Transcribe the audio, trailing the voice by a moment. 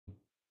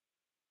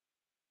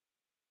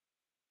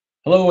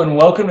Hello and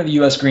welcome to the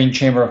U.S. Green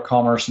Chamber of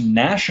Commerce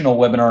National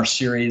Webinar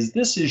Series.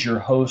 This is your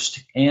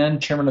host and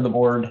Chairman of the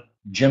Board,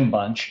 Jim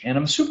Bunch, and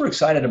I'm super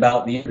excited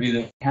about the interview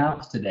that we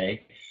have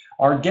today.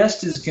 Our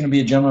guest is going to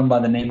be a gentleman by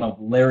the name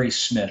of Larry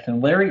Smith,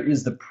 and Larry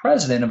is the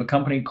president of a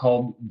company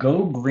called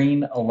Go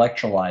Green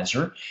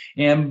Electrolyzer.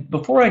 And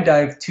before I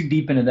dive too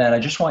deep into that, I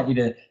just want you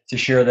to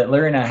share that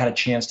Larry and I had a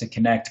chance to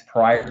connect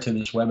prior to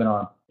this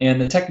webinar.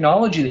 And the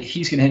technology that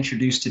he's going to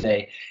introduce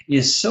today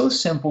is so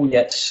simple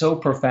yet so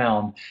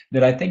profound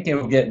that I think it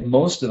will get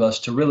most of us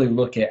to really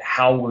look at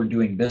how we're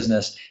doing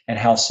business and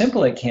how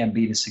simple it can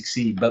be to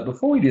succeed. But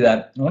before we do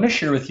that, I want to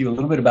share with you a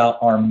little bit about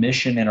our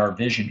mission and our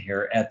vision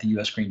here at the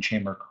U.S. Green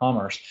Chamber of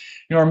Commerce.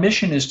 Our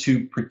mission is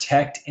to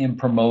protect and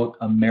promote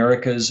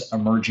America's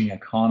emerging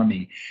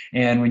economy.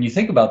 And when you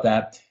think about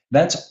that,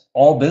 that's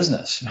all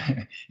business.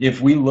 If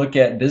we look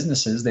at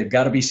businesses, they've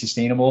got to be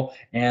sustainable,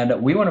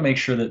 and we want to make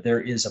sure that there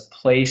is a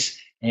place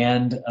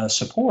and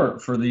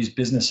support for these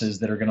businesses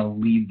that are going to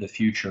lead the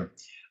future.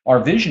 Our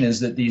vision is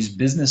that these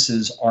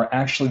businesses are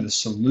actually the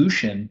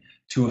solution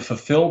to a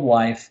fulfilled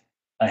life,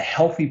 a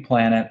healthy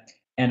planet,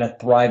 and a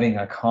thriving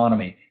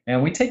economy.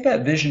 And we take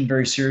that vision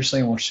very seriously,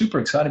 and we're super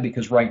excited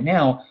because right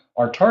now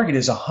our target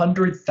is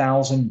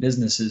 100,000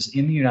 businesses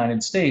in the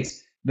United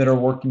States that are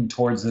working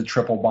towards the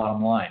triple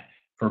bottom line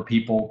for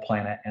people,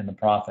 planet, and the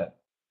profit.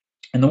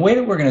 And the way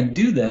that we're going to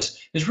do this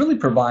is really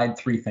provide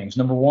three things.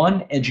 Number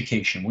one,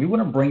 education. We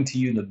want to bring to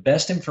you the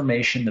best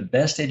information, the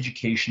best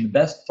education, the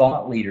best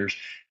thought leaders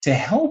to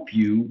help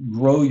you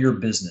grow your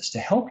business, to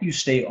help you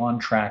stay on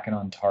track and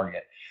on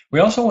target.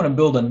 We also want to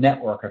build a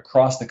network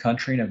across the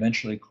country and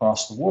eventually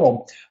across the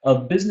world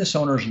of business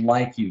owners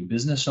like you,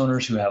 business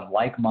owners who have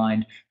like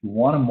mind, who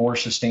want a more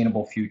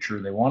sustainable future.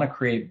 They want to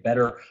create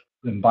better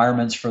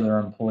environments for their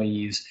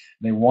employees.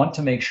 They want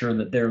to make sure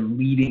that they're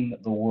leading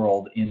the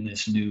world in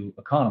this new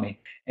economy.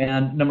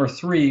 And number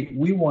three,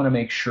 we want to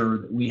make sure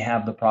that we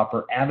have the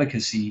proper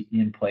advocacy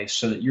in place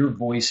so that your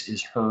voice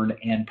is heard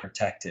and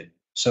protected.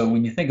 So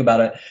when you think about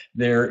it,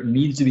 there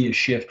needs to be a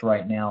shift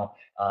right now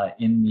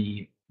in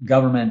the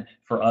government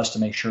for us to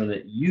make sure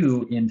that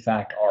you, in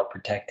fact, are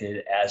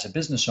protected as a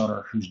business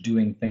owner who's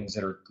doing things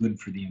that are good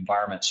for the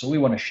environment. So we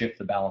want to shift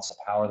the balance of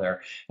power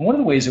there. And one of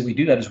the ways that we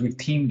do that is we've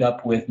teamed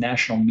up with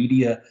national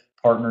media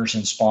partners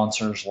and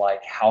sponsors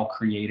like How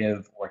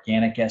Creative,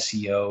 Organic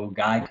SEO,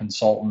 Guy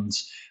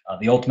Consultants,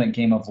 The Ultimate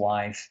Game of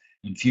Life,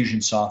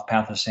 Infusionsoft,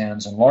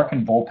 Pathosans, and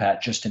Larkin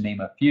Volpat, just to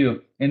name a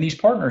few. And these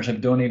partners have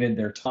donated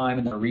their time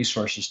and their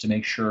resources to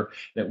make sure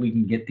that we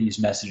can get these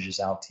messages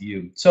out to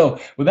you. So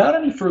without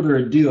any further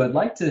ado, I'd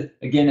like to,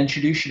 again,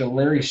 introduce you to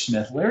Larry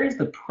Smith. Larry is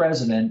the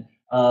president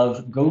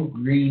of Go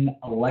Green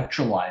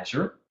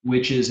Electrolyzer,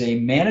 which is a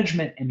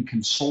management and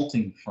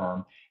consulting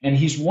firm. And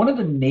he's one of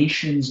the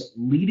nation's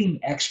leading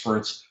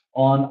experts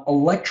on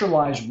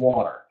electrolyzed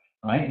water,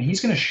 right? And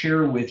he's going to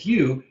share with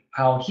you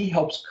how he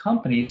helps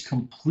companies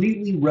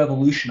completely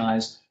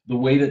revolutionize the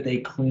way that they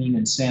clean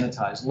and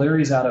sanitize.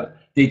 Larry's out of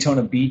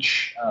Daytona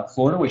Beach,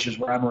 Florida, which is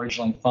where I'm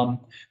originally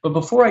from. But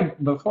before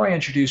I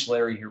introduce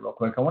Larry here real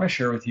quick, I want to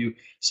share with you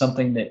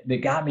something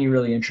that got me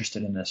really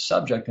interested in this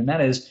subject, and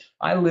that is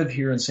I live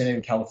here in San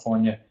Diego,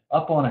 California,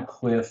 up on a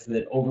cliff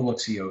that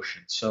overlooks the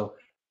ocean. So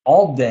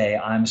all day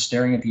I'm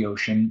staring at the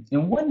ocean,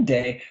 and one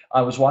day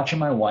I was watching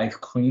my wife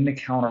clean the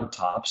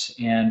countertops,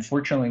 and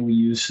fortunately we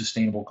use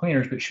sustainable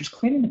cleaners, but she was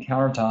cleaning the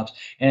countertops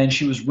and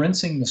she was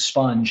rinsing the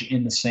sponge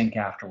in the sink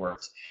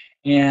afterwards.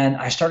 And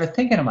I started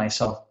thinking to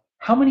myself,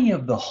 how many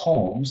of the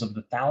homes, of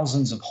the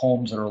thousands of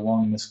homes that are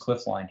along this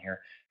cliff line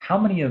here, how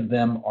many of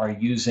them are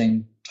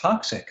using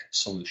toxic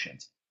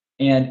solutions?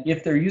 And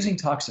if they're using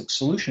toxic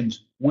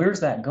solutions, where's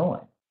that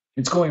going?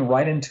 It's going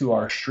right into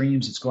our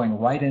streams, it's going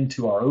right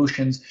into our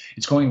oceans,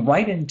 it's going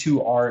right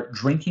into our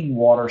drinking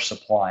water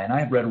supply. And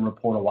I read a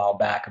report a while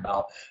back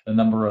about the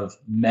number of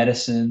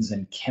medicines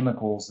and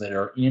chemicals that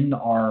are in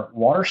our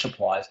water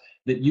supplies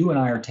that you and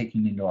I are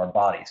taking into our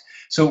bodies.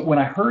 So when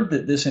I heard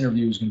that this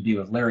interview was going to be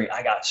with Larry,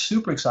 I got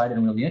super excited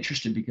and really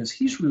interested because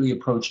he's really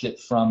approached it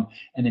from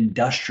an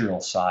industrial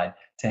side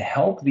to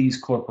help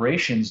these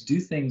corporations do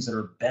things that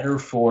are better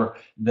for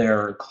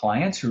their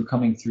clients who are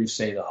coming through,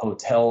 say, the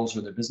hotels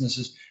or the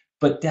businesses,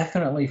 but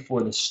definitely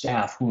for the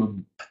staff who are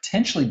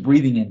potentially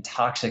breathing in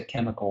toxic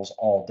chemicals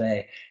all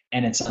day,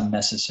 and it's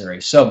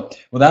unnecessary. So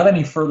without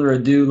any further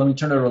ado, let me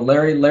turn it over to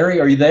Larry.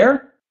 Larry, are you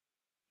there?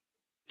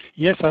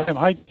 Yes, I am.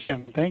 Hi,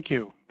 Jim. Thank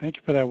you. Thank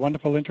you for that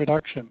wonderful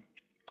introduction.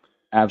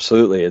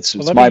 Absolutely. It's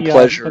my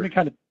pleasure. Let me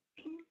kind of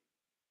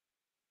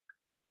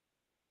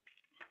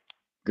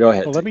go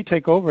ahead. Well, let me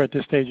take over at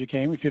this stage of the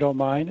game, if you don't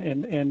mind,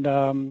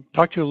 and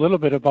talk to you a little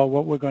bit about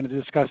what we're going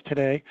to discuss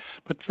today.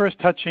 But first,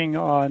 touching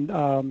on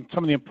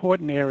some of the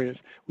important areas.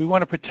 We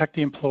want to protect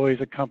the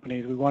employees of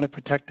companies. We want to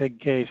protect their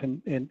guests,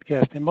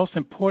 and most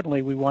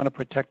importantly, we want to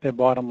protect their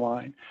bottom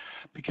line,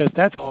 because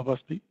that's all of us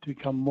to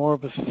become more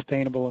of a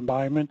sustainable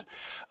environment.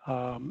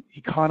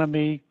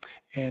 economy,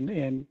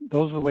 and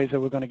those are the ways that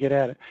we're going to get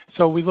at it.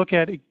 So we look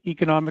at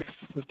economic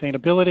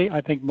sustainability. I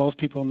think most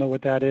people know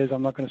what that is.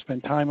 I'm not going to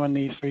spend time on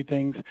these three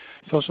things: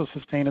 social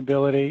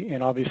sustainability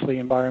and obviously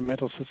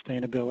environmental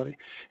sustainability.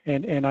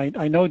 And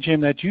I know,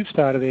 Jim, that you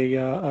started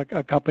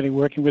a company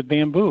working with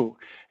bamboo.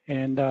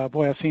 And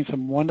boy, I've seen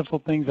some wonderful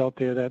things out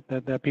there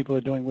that people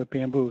are doing with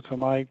bamboo. So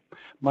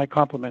my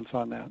compliments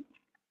on that.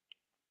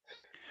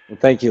 Well,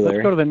 thank you, Larry.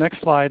 Let's go to the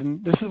next slide,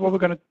 and this is what we're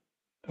going to.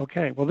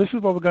 Okay, well, this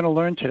is what we're going to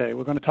learn today.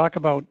 We're going to talk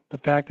about the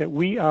fact that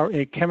we are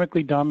a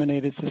chemically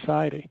dominated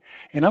society.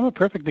 And I'm a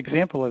perfect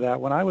example of that.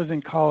 When I was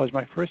in college,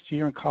 my first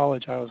year in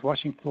college, I was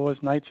washing floors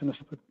nights in the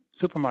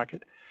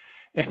supermarket.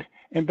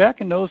 And back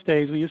in those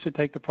days, we used to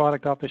take the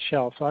product off the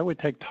shelf. So I would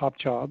take Top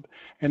Job,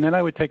 and then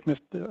I would take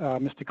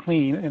Mr.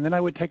 Clean, and then I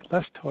would take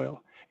Less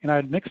Toil. And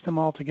I'd mix them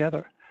all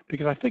together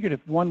because I figured if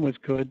one was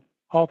good,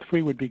 all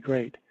three would be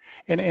great.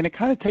 And it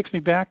kind of takes me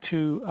back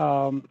to,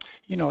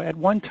 at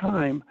one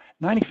time,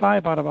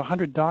 95 out of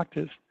 100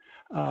 doctors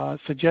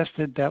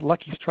suggested that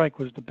Lucky Strike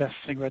was the best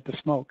cigarette to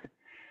smoke.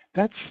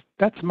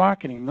 That's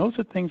marketing. Those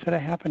are things that are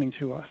happening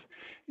to us.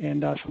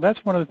 And so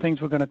that's one of the things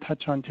we're going to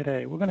touch on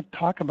today. We're going to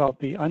talk about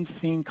the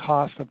unseen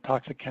cost of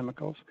toxic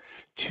chemicals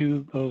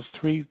to those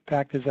three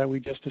factors that we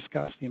just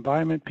discussed: the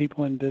environment,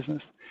 people, and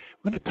business.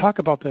 We're going to talk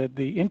about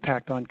the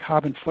impact on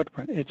carbon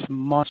footprint. It's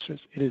monstrous.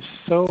 It is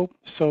so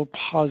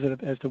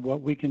positive as to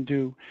what we can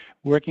do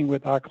working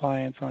with our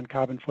clients on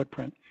carbon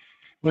footprint.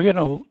 We're going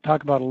to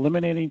talk about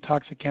eliminating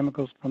toxic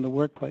chemicals from the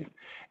workplace.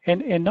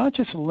 And not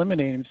just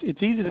eliminating them.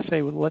 It's easy to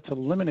say, well, let's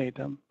eliminate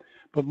them.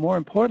 But more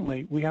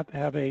importantly, we have to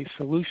have a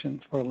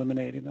solution for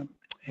eliminating them.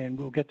 And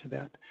we'll get to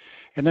that.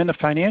 And then the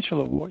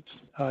financial awards,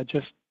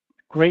 just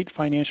great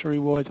financial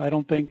rewards. I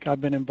don't think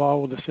I've been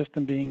involved with a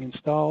system being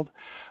installed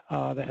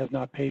that has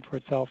not paid for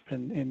itself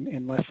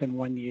in less than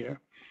 1 year.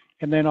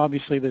 And then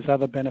obviously there's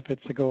other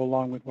benefits that go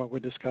along with what we're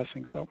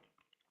discussing. So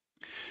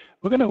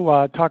we're going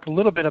to talk a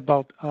little bit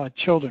about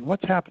children.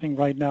 What's happening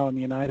right now in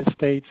the United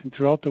States and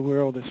throughout the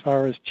world as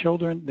far as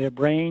children, their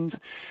brains,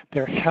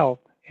 their health,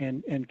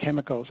 and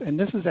chemicals. And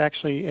this is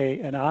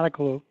actually an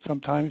article.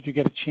 Sometimes if you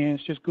get a chance,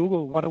 just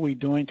Google, what are we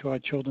doing to our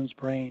children's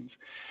brains?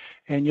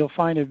 And you'll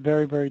find it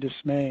very, very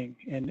dismaying.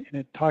 And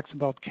it talks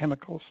about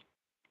chemicals.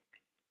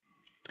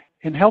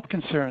 In health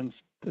concerns,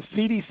 the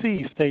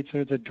CDC states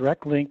there's a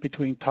direct link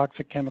between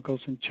toxic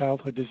chemicals and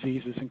childhood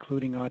diseases,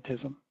 including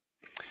autism.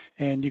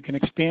 And you can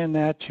expand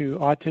that to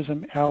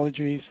autism,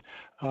 allergies,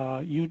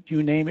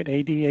 you name it,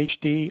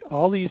 ADHD,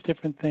 all these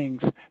different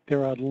things.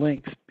 There are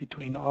links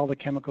between all the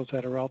chemicals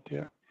that are out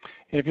there.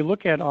 And if you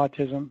look at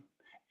autism,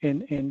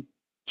 in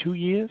 2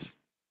 years,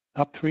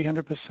 up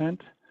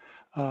 300%.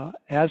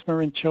 Asthma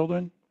in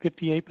children,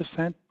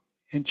 58%.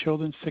 In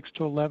children 6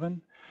 to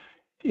 11.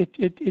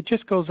 It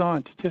just goes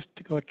on.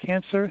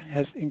 Cancer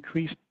has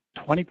increased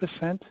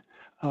 20%.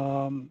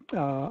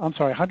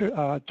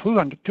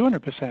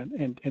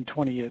 200% in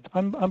 20 years.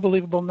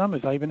 Unbelievable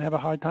numbers. I even have a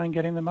hard time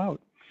getting them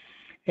out.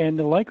 And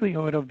the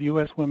likelihood of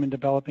U.S. women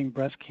developing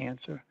breast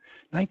cancer,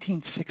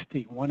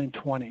 1960, 1 in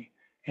 20,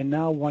 and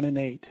now 1 in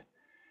 8.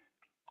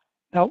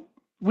 Now,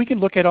 we can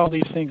look at all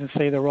these things and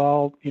say they're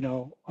all,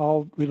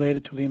 all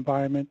related to the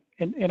environment.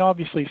 And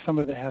obviously some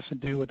of it has to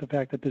do with the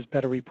fact that there's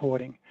better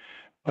reporting.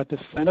 But the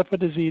Center for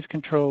Disease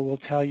Control will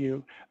tell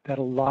you that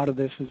a lot of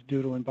this is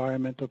due to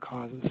environmental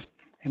causes.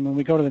 And when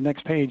we go to the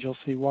next page, you'll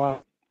see why.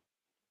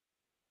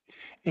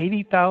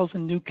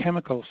 80,000 new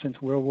chemicals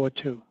since World War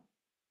II.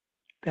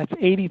 That's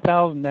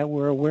 80,000 that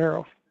we're aware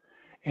of.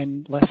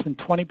 And less than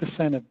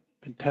 20% have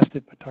been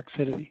tested for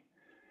toxicity.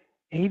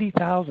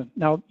 80,000.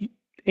 Now,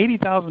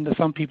 80,000 to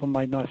some people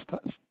might not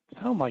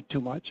sound like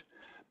too much.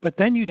 But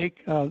then you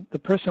take the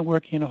person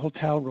working in a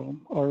hotel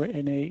room or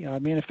in a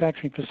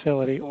manufacturing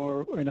facility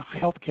or in a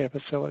healthcare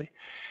facility,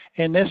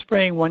 and they're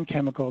spraying one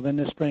chemical, then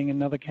they're spraying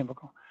another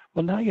chemical.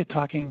 Well, now you're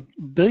talking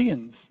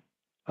billions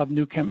of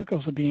new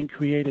chemicals are being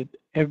created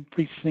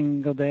every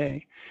single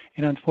day.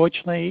 And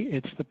unfortunately,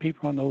 it's the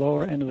people on the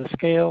lower end of the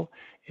scale,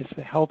 it's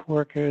the health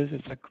workers,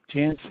 it's the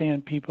Jan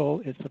Sand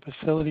people, it's the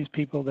facilities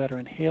people that are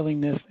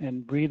inhaling this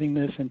and breathing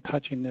this and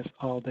touching this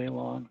all day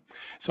long.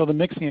 So the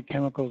mixing of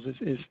chemicals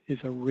is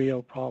a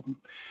real problem.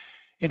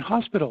 In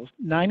hospitals,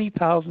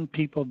 90,000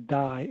 people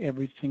die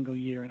every single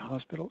year in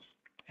hospitals.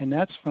 And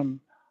that's from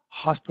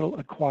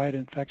hospital-acquired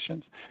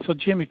infections. So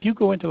Jim, if you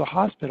go into the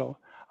hospital,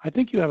 I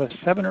think you have a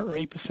 7 or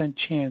 8%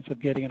 chance of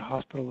getting a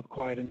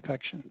hospital-acquired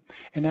infection.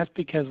 And that's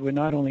because we're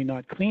not only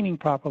not cleaning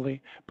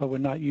properly, but we're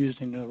not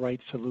using the right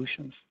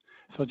solutions.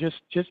 So just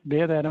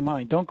bear that in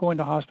mind. Don't go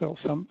into hospital.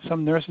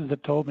 Some nurses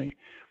have told me,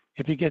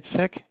 if you get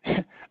sick,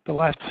 the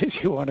last place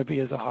you want to be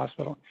is a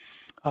hospital.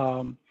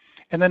 And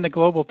then the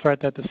global threat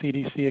that the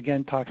CDC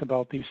again talks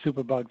about, these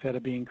superbugs that are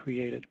being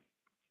created.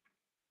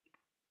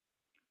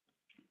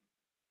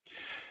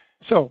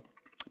 So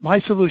my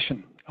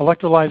solution,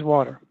 electrolyzed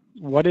water.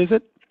 What is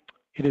it?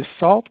 It is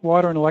salt,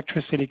 water, and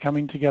electricity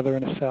coming together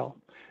in a cell.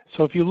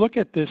 So if you look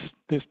at this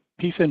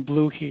piece in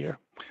blue here,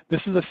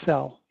 this is a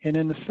cell. And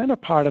in the center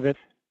part of it,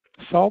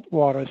 salt,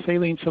 water,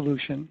 saline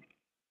solution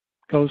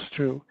goes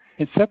through.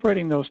 And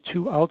separating those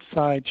two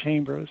outside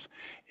chambers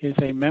is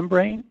a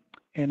membrane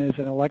and is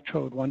an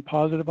electrode, one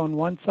positive on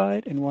one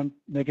side and one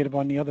negative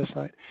on the other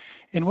side.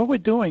 And what we're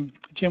doing,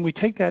 Jim, we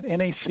take that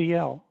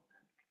NaCl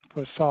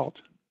for salt,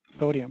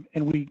 sodium,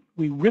 and we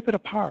rip it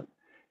apart.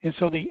 And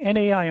so the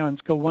Na ions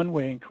go one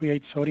way and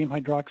create sodium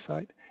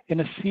hydroxide, and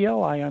the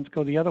Cl ions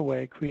go the other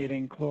way,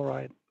 creating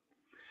chloride.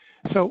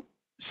 So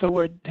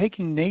we're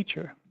taking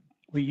nature,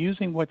 we're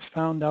using what's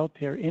found out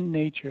there in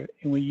nature,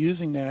 and we're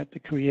using that to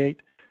create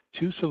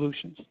two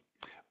solutions.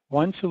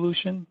 One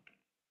solution,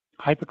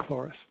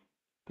 hypochlorous.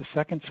 The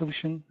second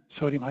solution,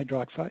 sodium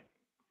hydroxide.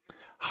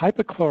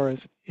 Hypochlorous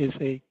is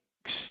a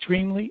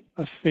extremely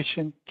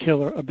efficient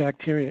killer of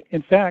bacteria.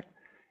 In fact,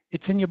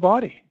 it's in your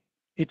body.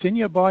 It's in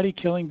your body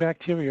killing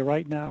bacteria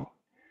right now.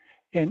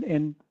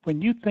 And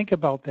when you think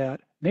about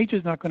that,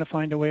 nature's not going to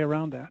find a way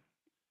around that.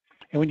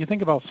 And when you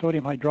think about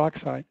sodium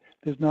hydroxide,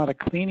 there's not a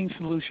cleaning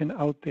solution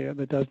out there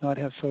that does not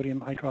have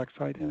sodium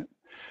hydroxide in it.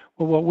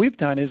 Well, what we've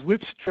done is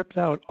we've stripped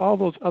out all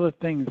those other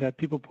things that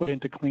people put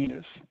into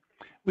cleaners.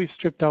 We've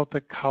stripped out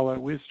the color,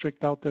 we've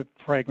stripped out the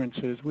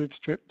fragrances, we've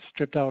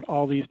stripped out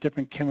all these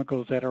different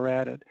chemicals that are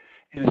added,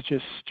 and it's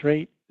just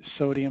straight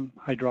sodium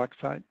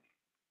hydroxide.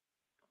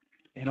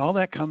 And all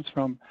that comes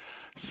from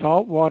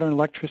salt, water, and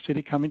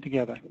electricity coming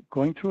together,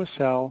 going through a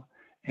cell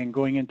and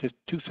going into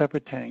two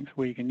separate tanks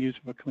where you can use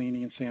it for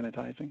cleaning and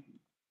sanitizing.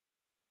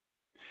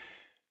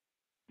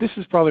 This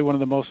is probably one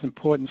of the most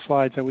important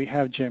slides that we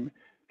have, Jim.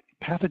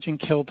 Pathogen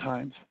kill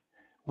times.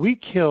 We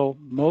kill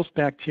most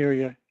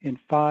bacteria in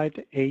 5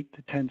 to 8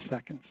 to 10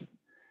 seconds.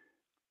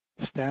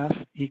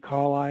 Staph, E.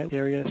 coli,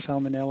 Listeria,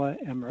 Salmonella,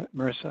 and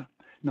MRSA.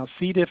 Now,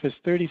 C. diff is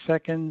 30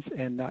 seconds,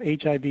 and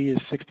HIV is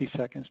 60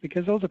 seconds,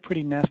 because those are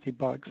pretty nasty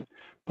bugs.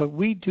 But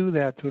we do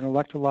that through an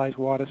electrolyzed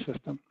water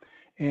system.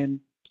 And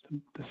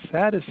the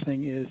saddest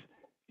thing is,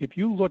 if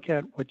you look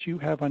at what you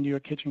have under your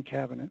kitchen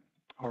cabinet,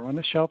 or on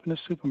the shelf in the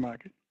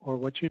supermarket, or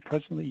what you're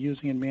presently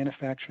using in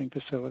manufacturing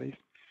facilities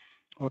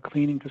or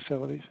cleaning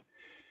facilities,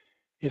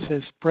 it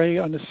says spray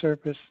on the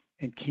surface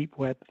and keep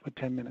wet for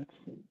 10 minutes.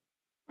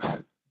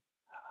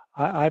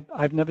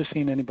 I've never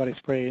seen anybody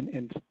spray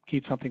and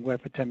keep something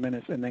wet for 10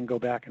 minutes and then go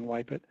back and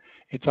wipe it.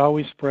 It's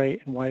always spray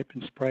and wipe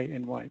and spray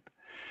and wipe.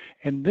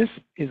 And this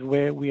is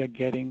where we are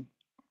getting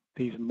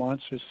these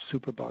monstrous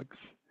superbugs,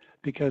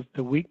 because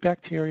the weak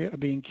bacteria are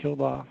being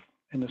killed off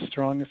and the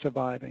strong are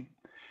surviving.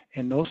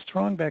 And those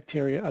strong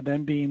bacteria are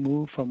then being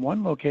moved from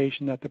one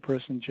location that the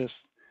person just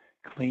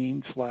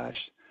cleaned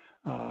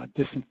 /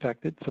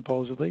 disinfected,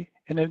 supposedly,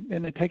 and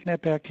they're taking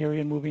that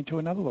bacteria and moving to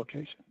another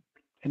location.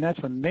 And that's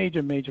a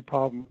major, major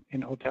problem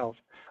in hotels.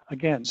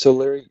 Again, So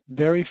Larry,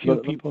 very few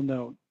people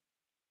know.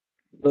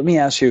 let me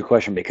ask you a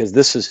question, because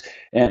this is,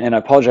 and I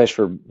apologize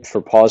for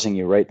pausing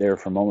you right there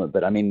for a moment,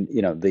 but I mean,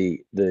 you know,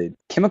 the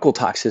chemical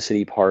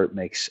toxicity part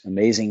makes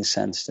amazing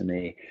sense to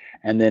me.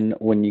 And then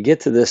when you get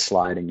to this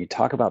slide and you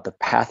talk about the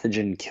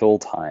pathogen kill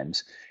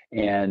times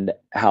and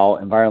how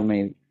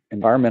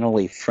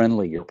environmentally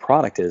friendly your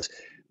product is,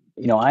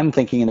 you know, I'm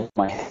thinking in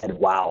my head,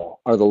 wow,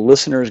 are the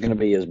listeners going to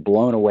be as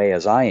blown away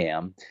as I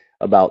am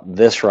about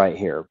this right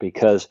here?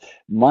 Because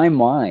my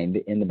mind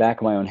in the back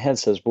of my own head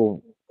says,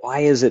 well, why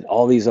is it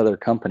all these other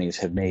companies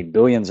have made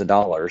billions of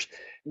dollars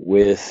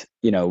with,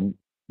 you know,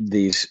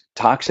 these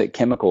toxic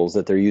chemicals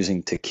that they're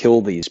using to kill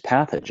these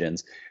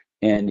pathogens,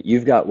 and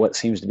you've got what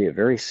seems to be a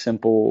very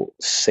simple,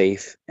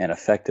 safe, and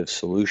effective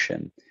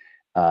solution?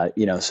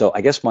 You know, so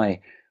I guess my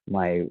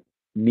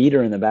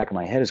meter in the back of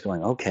my head is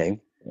going, okay,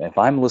 if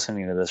I'm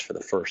listening to this for the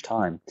first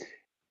time,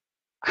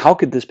 how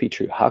could this be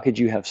true? How could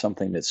you have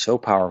something that's so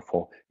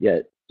powerful,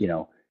 yet, you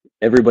know,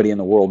 everybody in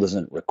the world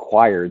isn't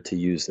required to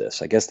use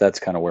this? I guess that's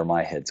kind of where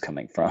my head's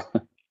coming from.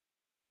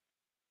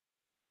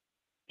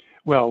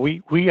 Well,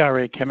 we are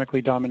a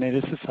chemically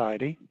dominated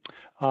society.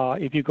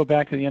 If you go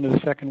back to the end of the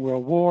Second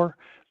World War,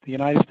 the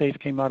United States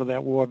came out of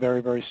that war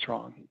very, very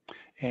strong.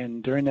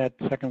 And during that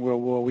Second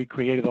World War, we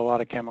created a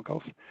lot of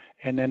chemicals.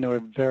 And then there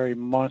were very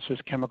monstrous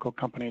chemical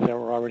companies that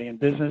were already in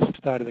business,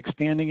 started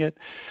expanding it.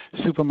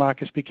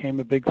 Supermarkets became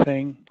a big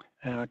thing.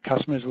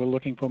 Customers were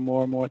looking for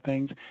more and more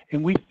things.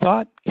 And we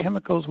thought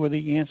chemicals were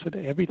the answer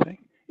to everything.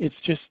 It's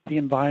just the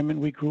environment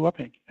we grew up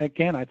in.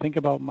 Again, I think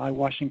about my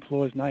washing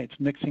floors nights,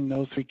 mixing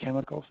those 3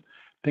 chemicals,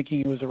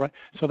 thinking it was the right.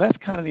 So that's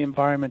kind of the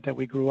environment that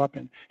we grew up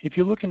in. If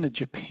you look into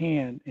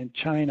Japan and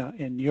China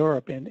and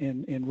Europe and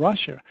in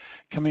Russia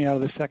coming out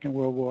of the Second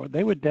World War,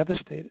 they were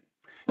devastated.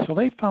 So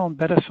they found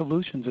better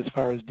solutions as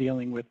far as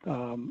dealing with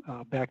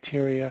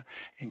bacteria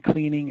and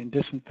cleaning and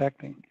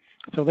disinfecting.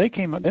 So they're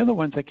the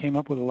ones that came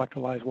up with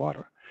electrolyzed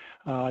water.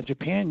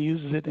 Japan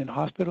uses it in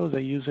hospitals.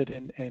 They use it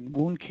in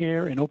wound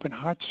care, in open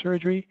heart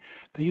surgery.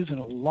 They use it in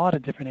a lot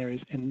of different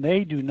areas, and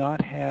they do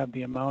not have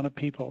the amount of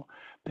people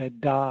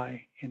that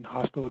die in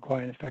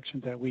hospital-acquired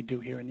infections that we do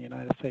here in the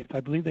United States.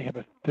 I believe they have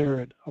a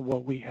third of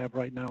what we have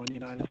right now in the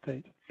United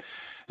States.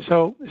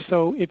 So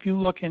if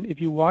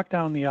you walk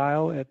down the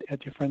aisle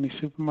at your friendly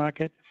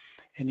supermarket,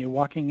 and you're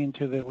walking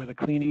into where the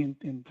cleaning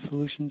and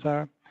solutions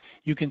are,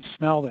 You can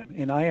smell them,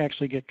 and I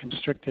actually get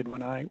constricted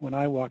when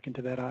I walk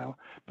into that aisle.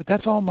 But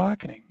that's all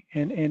marketing,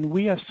 and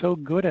we are so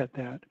good at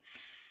that.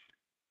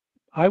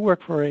 I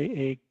work for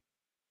a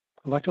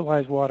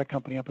electrolyzed water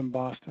company up in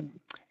Boston.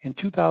 In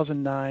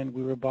 2009,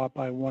 we were bought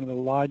by one of the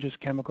largest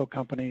chemical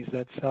companies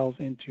that sells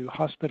into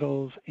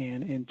hospitals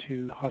and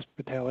into the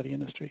hospitality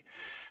industry.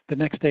 The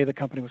next day, the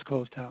company was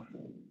closed down.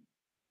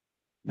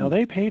 Now,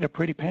 they paid a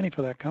pretty penny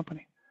for that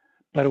company,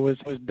 but it was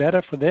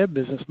better for their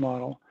business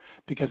model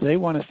because they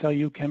want to sell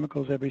you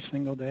chemicals every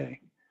single day.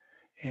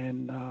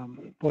 And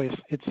boy,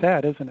 it's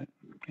sad, isn't it?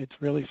 It's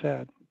really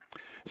sad.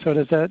 So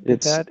does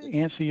that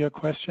answer your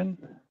question?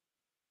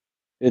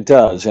 It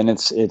does, and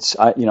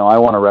I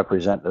want to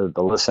represent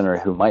the listener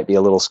who might be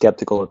a little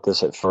skeptical at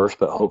this at first,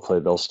 but hopefully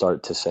they'll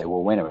start to say,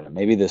 well, wait a minute,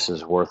 maybe this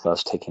is worth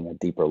us taking a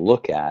deeper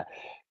look at,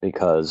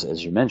 because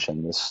as you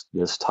mentioned,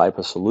 this type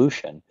of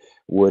solution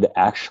would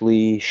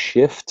actually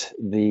shift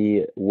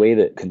the way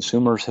that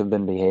consumers have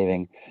been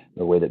behaving,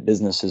 the way that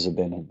businesses have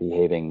been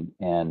behaving,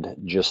 and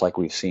just like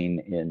we've seen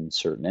in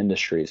certain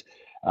industries,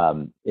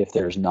 if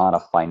there's not a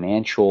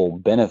financial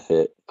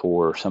benefit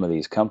for some of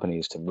these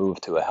companies to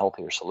move to a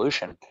healthier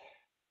solution,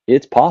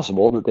 it's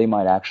possible that they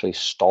might actually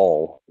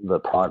stall the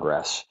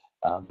progress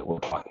that we're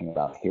talking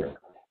about here.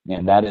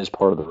 And that is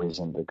part of the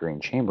reason the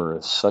Green Chamber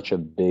is such a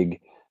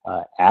big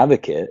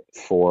advocate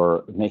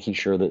for making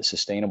sure that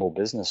sustainable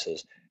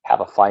businesses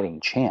have a fighting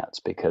chance,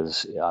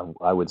 because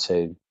I would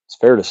say it's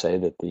fair to say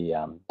that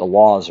the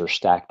laws are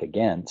stacked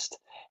against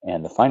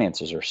and the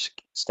finances are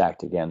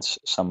stacked against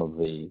some of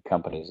the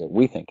companies that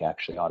we think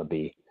actually ought to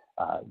be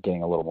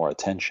getting a little more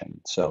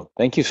attention. So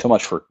thank you so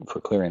much for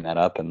clearing that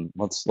up, and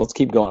let's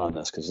keep going on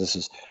this, because this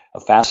is a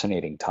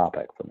fascinating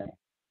topic for me.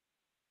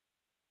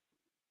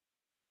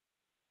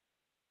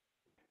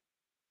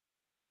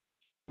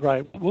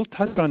 Right. We'll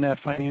touch on that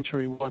financial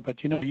reward,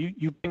 but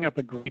you bring up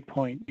a great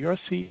point. Your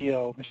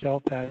CEO,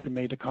 Michelle Thatcher,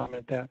 made the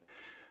comment that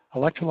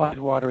electrolyzed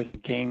water is a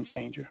game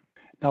changer.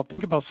 Now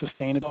think about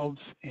sustainables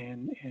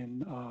and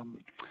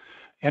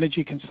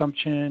energy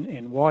consumption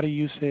and water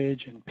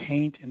usage and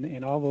paint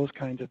and all those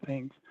kinds of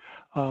things.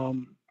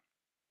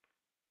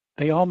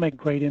 They all make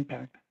great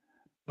impact,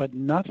 but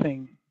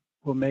nothing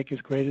will make as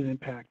great an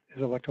impact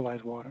as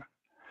electrolyzed water.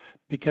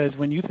 Because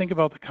when you think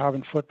about the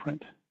carbon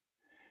footprint,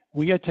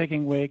 we are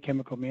taking away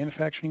chemical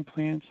manufacturing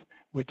plants,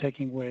 we're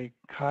taking away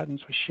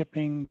cartons for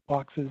shipping,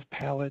 boxes,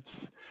 pallets,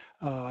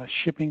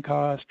 shipping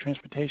costs,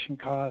 transportation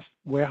costs,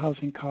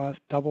 warehousing costs,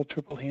 double,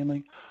 triple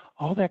handling,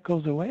 all that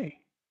goes away.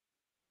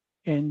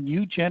 And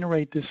you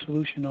generate this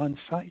solution on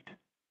site.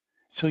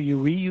 So you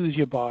reuse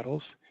your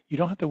bottles. You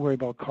don't have to worry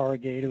about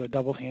corrugated or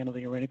double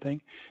handling or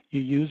anything.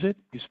 You use it,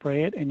 you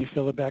spray it, and you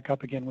fill it back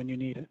up again when you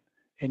need it.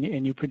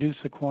 And you produce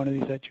the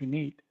quantities that you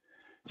need.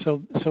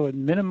 So it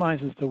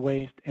minimizes the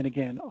waste, and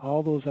again,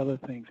 all those other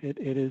things. It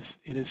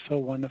is so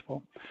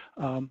wonderful.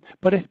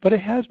 But it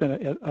has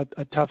been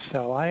a tough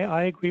sell.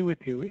 I agree with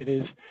you. It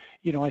is,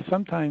 I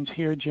sometimes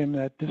hear, Jim,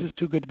 that this is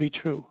too good to be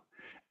true.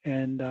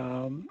 And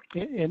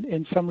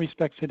in some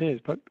respects it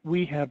is, but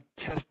we have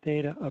test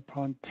data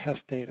upon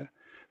test data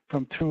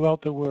from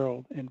throughout the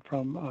world and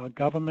from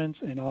governments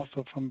and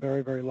also from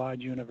very, very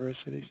large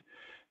universities,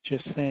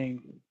 just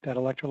saying that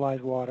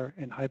electrolyzed water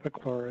and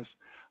hypochlorous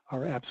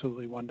are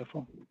absolutely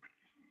wonderful.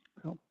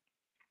 So,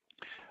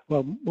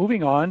 well,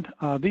 moving on,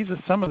 these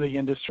are some of the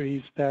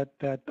industries that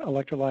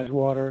electrolyzed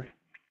water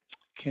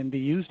can be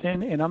used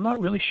in, and I'm not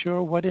really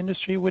sure what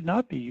industry it would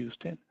not be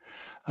used in.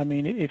 I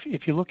mean,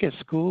 if you look at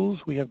schools,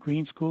 we have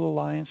green school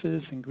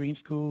alliances and green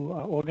school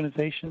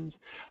organizations.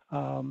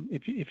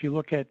 If you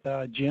look at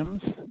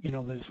gyms,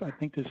 I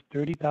think there's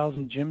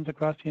 30,000 gyms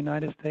across the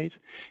United States.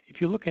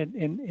 If you look at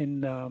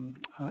in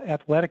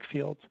athletic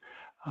fields,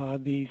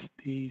 these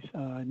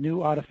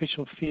new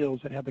artificial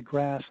fields that have the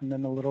grass and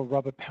then the little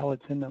rubber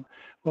pellets in them.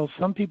 Well,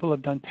 some people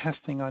have done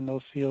testing on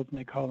those fields, and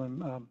they call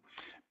them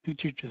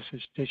petri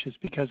dishes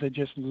because they're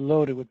just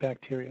loaded with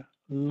bacteria.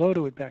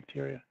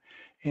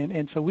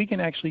 And so we can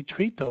actually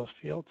treat those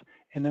fields.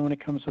 And then when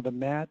it comes to the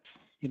mats,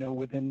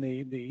 within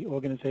the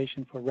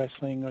organization for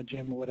wrestling or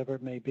gym or whatever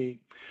it may be.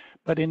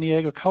 But in the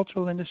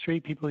agricultural industry,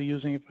 people are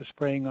using it for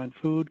spraying on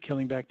food,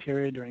 killing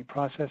bacteria during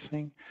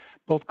processing.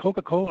 Both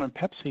Coca-Cola and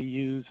Pepsi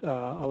use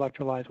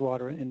electrolyzed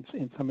water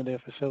in some of their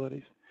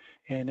facilities.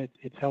 And it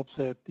helps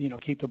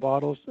keep the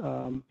bottles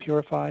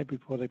purified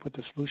before they put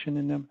the solution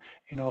in them,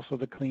 and also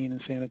to clean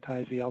and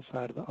sanitize the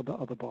outside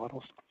of the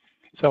bottles.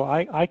 So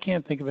I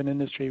can't think of an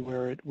industry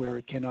where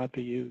it cannot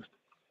be used.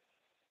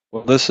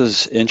 Well, this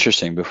is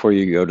interesting before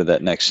you go to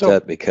that next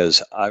step,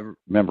 because I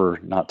remember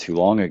not too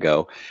long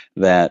ago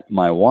that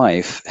my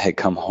wife had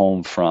come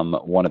home from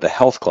one of the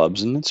health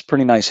clubs, and it's a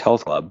pretty nice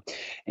health club,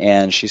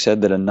 and she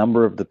said that a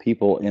number of the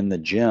people in the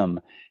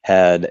gym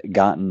had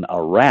gotten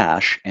a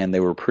rash, and they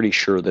were pretty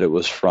sure that it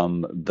was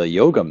from the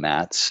yoga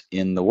mats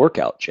in the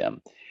workout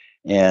gym.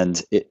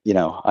 And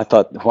I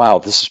thought, wow,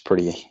 this is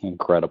pretty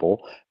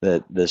incredible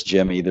that this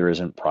gym either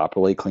isn't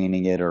properly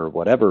cleaning it or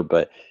whatever,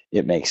 but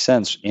it makes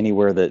sense.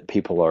 Anywhere that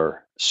people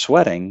are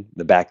sweating,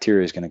 the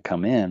bacteria is going to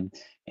come in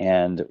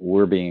and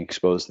we're being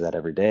exposed to that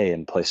every day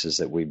in places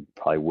that we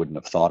probably wouldn't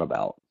have thought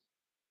about.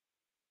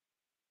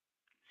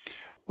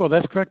 Well,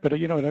 that's correct, but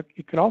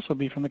it could also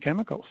be from the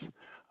chemicals.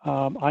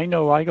 I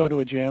know I go to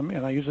a gym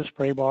and I use a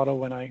spray bottle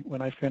when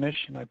I finish,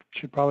 and I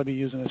should probably be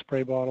using a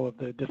spray bottle of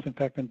the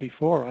disinfectant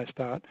before I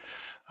start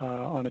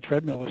on a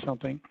treadmill or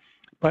something.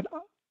 But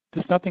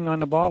there's nothing on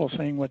the bottle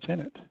saying what's in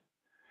it.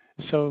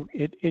 So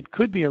it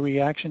could be a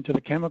reaction to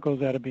the chemicals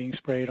that are being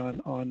sprayed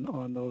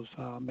on those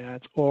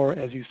mats, or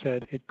as you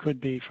said, it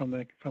could be from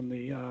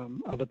the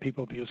other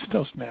people who use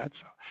those mats.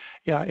 So,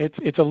 yeah,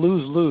 it's a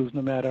lose-lose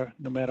no matter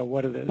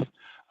what it is.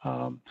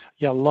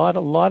 Yeah, a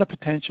lot of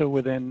potential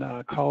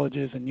within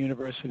colleges and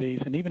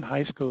universities and even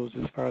high schools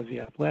as far as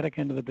the athletic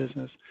end of the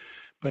business,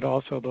 but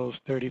also those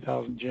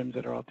 30,000 gyms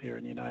that are out there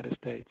in the United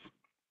States.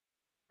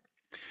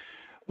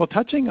 Well,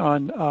 touching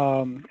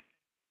on,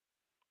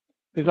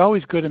 there's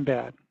always good and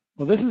bad.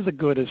 Well, this is the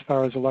good as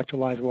far as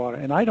electrolyzed water,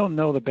 and I don't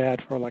know the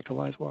bad for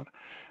electrolyzed water.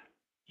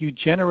 You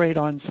generate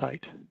on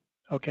site.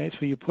 Okay,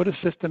 so you put a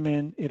system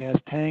in, it has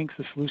tanks,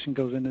 the solution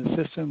goes into the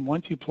system.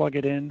 Once you plug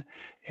it in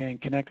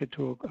and connect it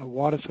to a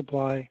water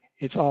supply,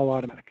 it's all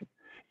automatic.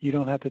 You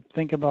don't have to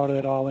think about it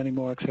at all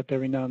anymore, except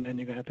every now and then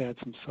you're going to have to add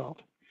some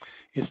salt.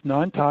 It's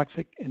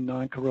non-toxic and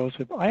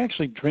non-corrosive. I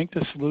actually drink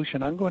the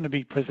solution. I'm going to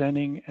be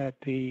presenting at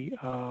the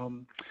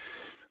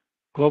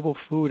Global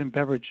Food and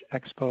Beverage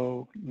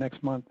Expo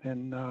next month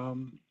in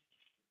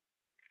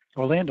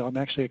Orlando. I'm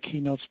actually a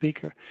keynote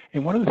speaker.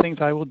 And one of the things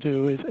I will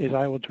do is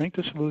I will drink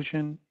the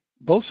solution,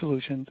 both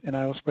solutions, and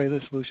I will spray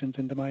the solutions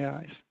into my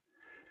eyes.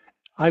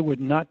 I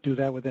would not do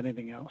that with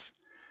anything else.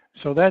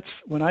 So that's,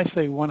 when I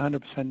say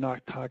 100%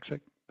 not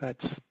toxic,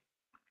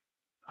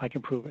 I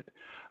can prove it.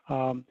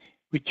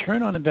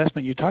 Return on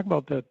investment, you talk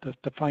about the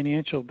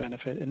financial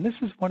benefit, and this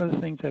is one of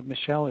the things that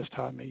Michelle has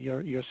taught me,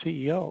 your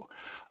CEO.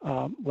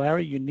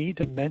 Larry, you need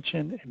to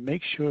mention and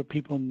make sure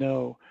people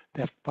know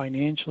that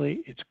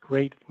financially it's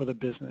great for the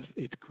business.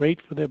 It's great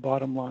for their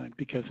bottom line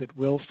because it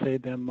will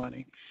save them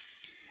money.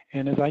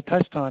 And as I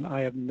touched on,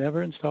 I have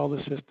never installed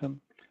a system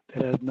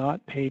that has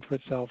not paid for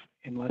itself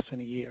in less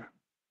than a year.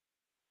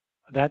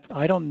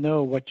 I don't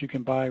know what you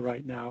can buy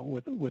right now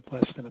with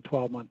less than a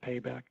 12-month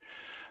payback,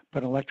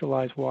 but an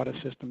electrolyzed water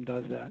system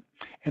does that.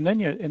 And then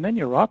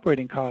your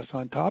operating costs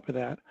on top of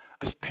that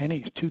is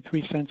pennies,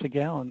 2-3 cents a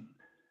gallon,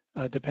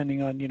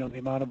 depending on the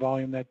amount of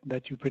volume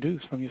that you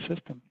produce from your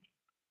system.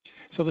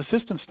 So the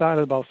system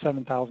started about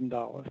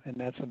 $7,000, and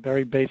that's a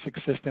very basic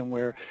system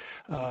where,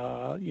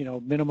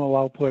 minimal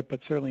output, but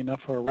certainly enough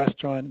for a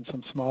restaurant and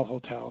some small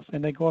hotels.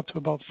 And they go up to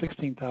about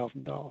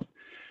 $16,000.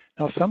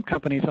 Now, some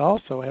companies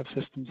also have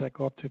systems that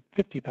go up to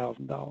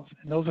 $50,000,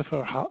 and those are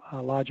for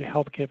larger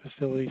healthcare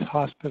facilities,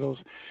 hospitals,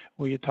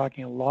 where you're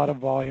talking a lot of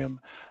volume.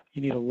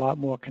 You need a lot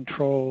more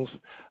controls,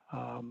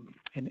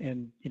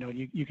 and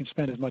you can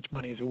spend as much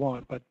money as you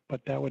want, but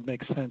that would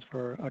make sense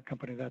for a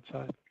company that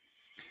size.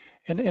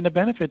 And the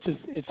benefits is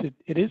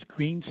it is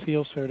Green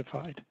Seal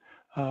certified.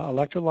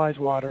 Electrolyzed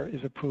water is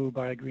approved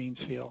by a Green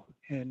Seal.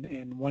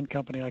 And one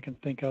company I can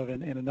think of,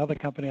 and another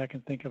company I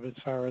can think of as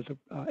far as,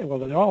 well,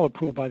 they're all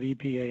approved by the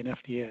EPA and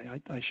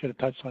FDA. I should have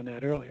touched on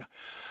that earlier.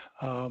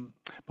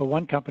 But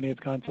one company has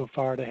gone so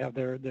far to have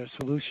their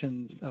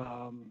solutions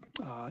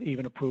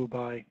even approved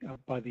by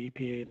the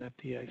EPA and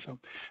FDA.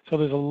 So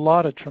there's a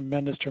lot of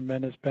tremendous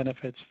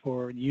benefits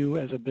for you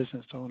as a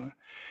business owner.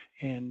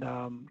 And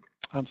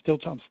as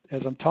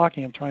I'm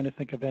talking, I'm trying to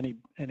think of any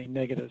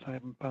negatives. I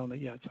haven't found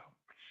it yet.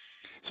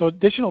 So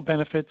additional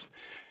benefits,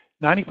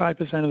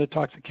 95% of the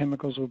toxic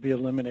chemicals will be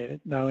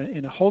eliminated. Now,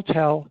 in a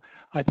hotel,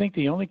 I think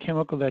the only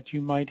chemical that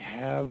you might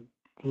have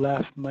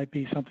left might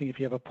be something if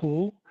you have a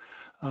pool,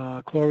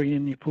 chlorine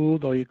in your pool,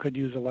 though you could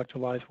use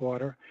electrolyzed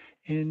water,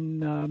 and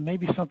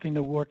maybe something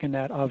to work in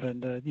that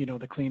oven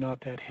to clean out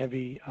that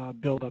heavy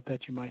buildup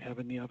that you might have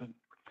in the oven.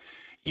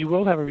 You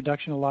will have a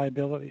reduction of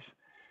liabilities.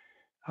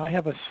 I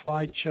have a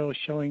slideshow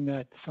showing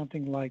that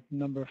something like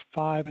number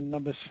 5 and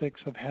number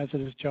 6 of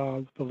hazardous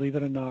jobs, believe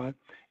it or not,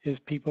 is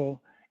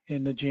people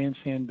in the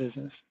Jan-San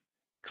business,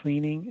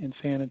 cleaning and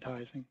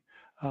sanitizing.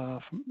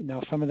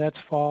 Now, some of that's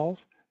falls,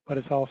 but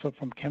it's also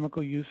from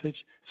chemical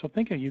usage. So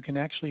think of, you can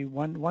actually,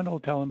 one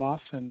hotel in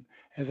Boston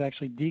has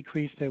actually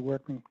decreased their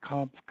workman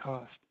comp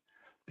cost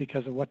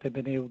because of what they've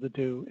been able to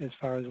do as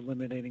far as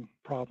eliminating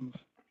problems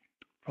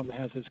from the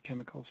hazardous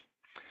chemicals.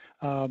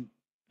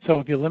 So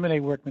if you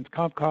eliminate workman's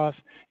comp costs,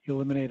 you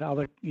eliminate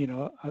other,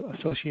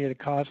 associated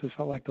costs. It's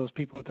like those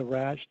people with the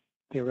rash.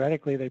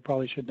 Theoretically, they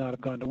probably should not have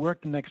gone to work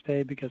the next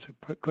day because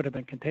it could have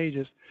been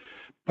contagious,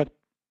 but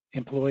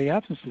employee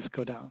absences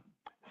go down.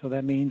 So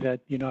that means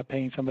that you're not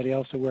paying somebody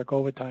else to work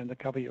overtime to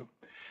cover you.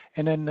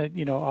 And then,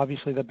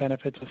 obviously the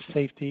benefits of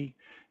safety,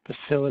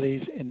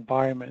 facilities,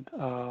 environment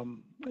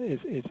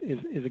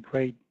is a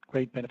great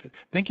benefit.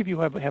 Think if you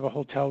have a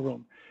hotel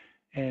room.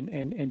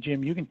 And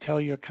Jim, you can tell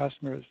your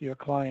customers, your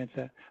clients,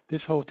 that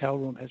this hotel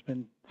room has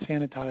been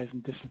sanitized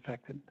and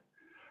disinfected.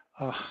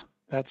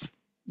 That's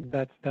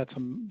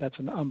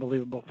an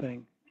unbelievable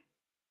thing.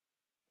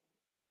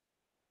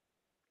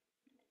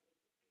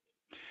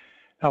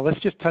 Now let's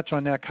just touch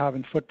on that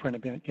carbon footprint a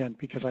bit again,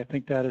 because I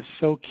think that is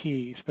so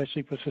key,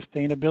 especially for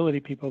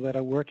sustainability people that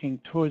are working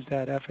towards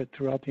that effort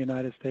throughout the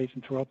United States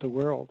and throughout the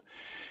world.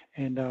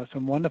 And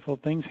some wonderful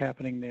things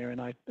happening there. And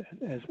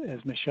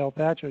as Michelle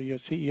Thatcher, your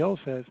CEO,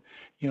 says,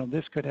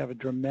 this could have a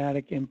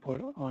dramatic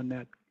input on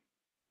that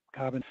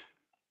carbon.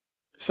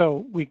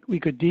 So we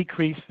could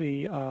decrease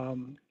the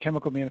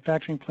chemical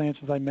manufacturing plants,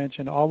 as I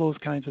mentioned. All those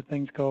kinds of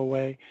things go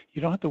away.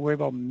 You don't have to worry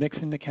about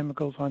mixing the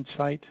chemicals on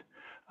site.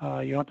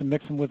 You don't have to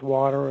mix them with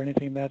water or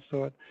anything of that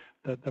sort.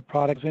 The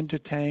product's into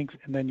tanks,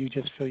 and then you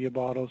just fill your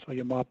bottles or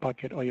your mop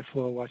bucket or your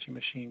floor washing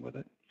machine with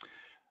it.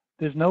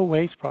 There's no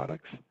waste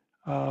products.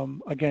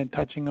 Again,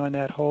 touching on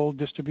that whole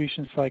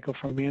distribution cycle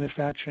from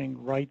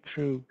manufacturing right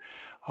through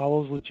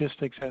all those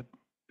logistics, that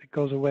it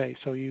goes away.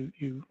 So you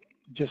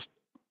just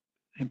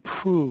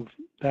improve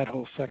that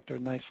whole sector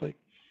nicely.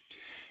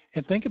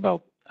 And think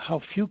about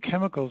how few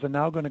chemicals are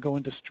now going to go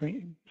into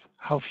streams,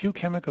 how few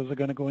chemicals are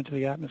going to go into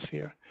the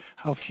atmosphere,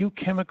 how few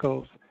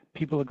chemicals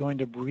people are going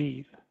to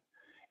breathe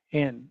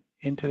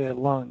into their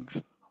lungs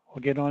or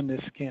get on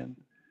their skin.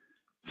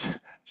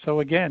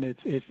 So again,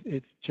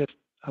 it's just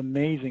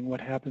amazing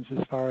what happens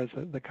as far as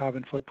the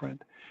carbon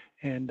footprint.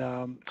 And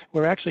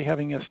we're actually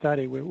having a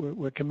study,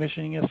 we're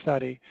commissioning a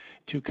study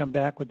to come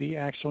back with the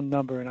actual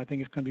number, and I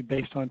think it's going to be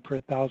based on per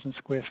 1,000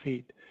 square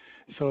feet.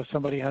 So if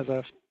somebody has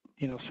a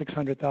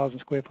 600,000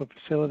 square foot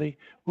facility,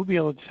 we'll be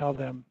able to tell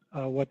them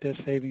what their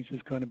savings is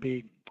going to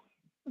be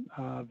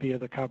via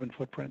the carbon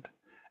footprint.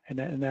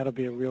 And that'll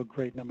be a real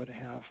great number to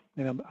have.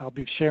 And I'll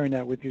be sharing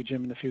that with you,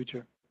 Jim, in the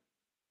future.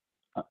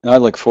 I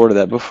look forward to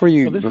that. Before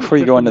you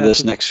go into this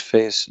message. next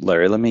phase,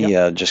 Larry, let me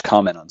just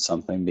comment on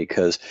something,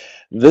 because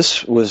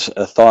this was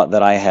a thought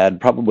that I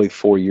had probably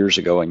 4 years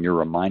ago, and you're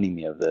reminding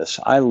me of this.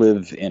 I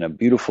live in a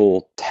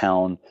beautiful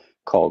town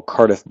called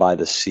Cardiff by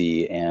the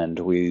Sea, and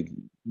we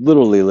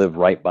literally live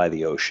right by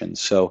the ocean.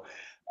 So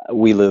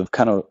we live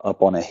kind of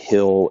up on a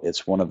hill.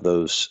 It's one of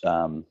those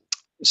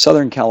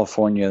Southern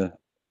California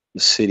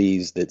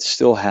cities that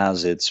still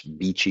has its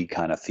beachy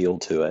kind of feel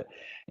to it.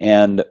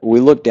 And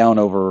we look down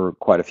over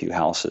quite a few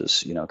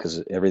houses,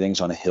 because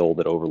everything's on a hill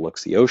that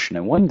overlooks the ocean.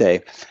 And one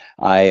day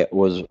I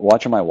was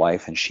watching my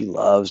wife, and she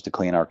loves to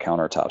clean our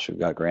countertops. We've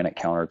got granite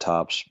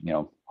countertops,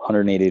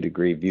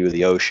 180-degree view of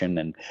the ocean.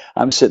 And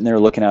I'm sitting there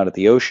looking out at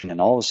the ocean,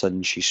 and all of a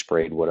sudden she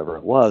sprayed whatever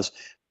it was.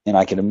 And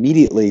I could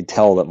immediately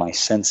tell that my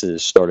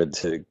senses started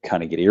to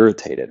kind of get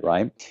irritated,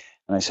 right?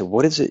 And I said,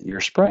 "What is it you're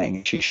spraying?"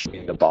 And she showed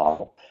me the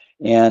bottle.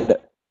 And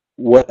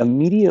what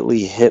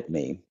immediately hit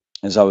me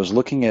as I was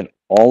looking at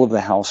all of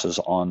the houses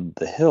on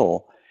the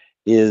hill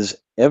is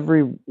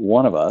every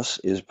one of us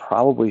is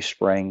probably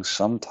spraying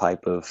some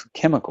type of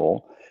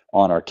chemical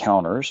on our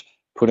counters,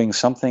 putting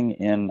something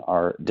in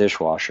our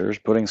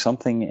dishwashers, putting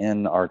something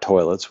in our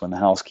toilets when the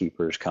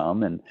housekeepers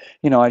come. And,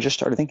 I just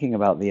started thinking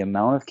about the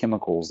amount of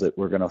chemicals that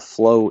were going to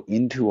flow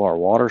into our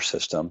water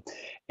system,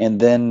 and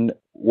then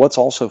what's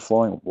also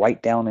flowing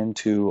right down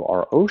into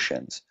our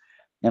oceans.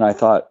 And I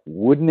thought,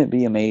 wouldn't it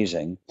be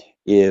amazing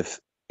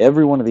if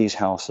every one of these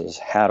houses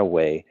had a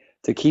way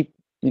to keep,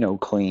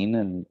 clean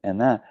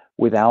and that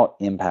without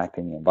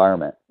impacting the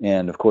environment?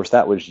 And of course,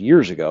 that was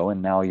years ago,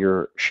 and now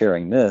you're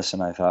sharing this.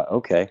 And I thought,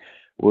 okay,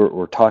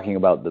 we're talking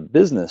about the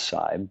business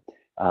side.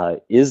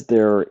 Is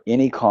there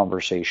any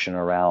conversation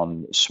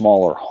around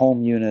smaller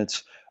home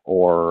units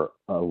or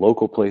a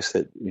local place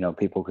that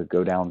people could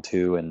go down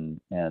to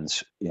and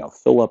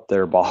fill up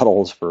their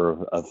bottles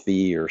for a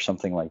fee or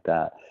something like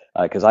that?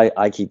 Because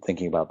I keep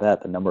thinking about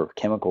that, the number of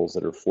chemicals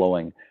that are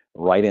flowing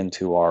right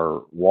into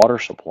our water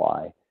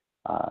supply,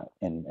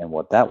 and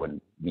what that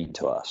would mean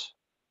to us.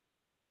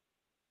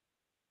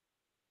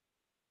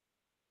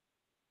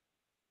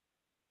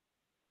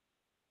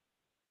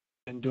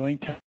 And doing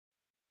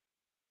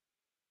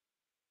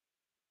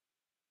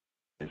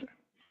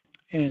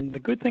and the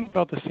good thing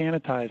about the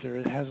sanitizer,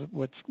 it has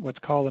what's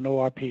called an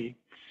ORP,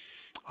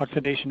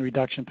 oxidation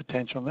reduction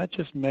potential, and that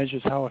just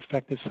measures how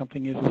effective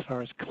something is as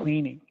far as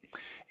cleaning.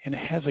 And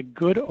it has a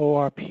good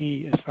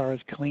ORP as far as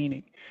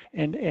cleaning.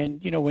 And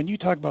when you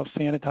talk about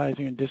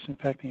sanitizing and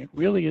disinfecting, it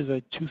really is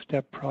a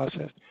two-step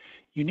process.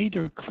 You need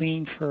to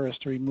clean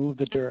first to remove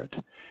the dirt,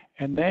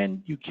 and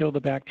then you kill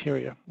the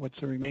bacteria, what's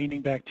the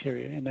remaining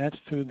bacteria, and that's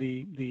through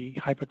the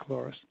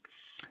hypochlorous.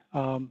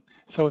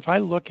 So if I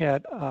look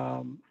at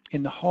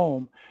in the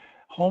home,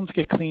 homes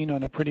get cleaned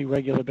on a pretty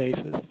regular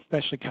basis,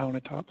 especially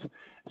countertops.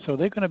 So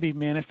they're going to be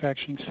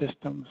manufacturing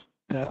systems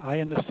that I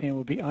understand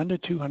will be under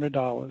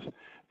 $200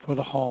 for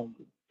the home.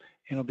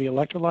 And it'll be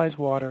electrolyzed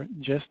water,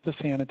 just the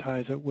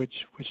sanitizer,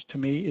 which to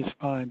me is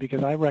fine,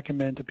 because I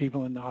recommend to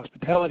people in the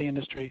hospitality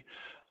industry,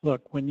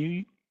 look,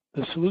 the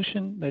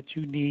solution that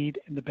you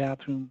need in the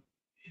bathroom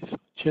is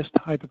just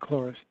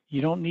hypochlorous.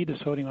 You don't need the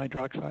sodium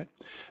hydroxide,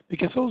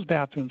 because those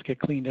bathrooms get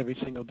cleaned every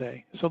single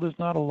day. So there's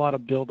not a lot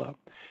of buildup.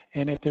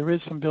 And if there is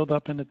some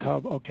buildup in the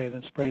tub, okay,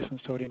 then spray some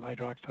sodium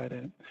hydroxide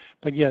in it.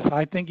 But yes,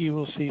 I think you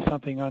will see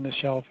something on the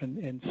shelf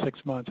in 6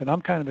 months. And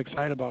I'm kind of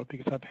excited about it,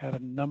 because I've had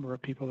a number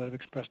of people that have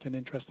expressed an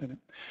interest in it.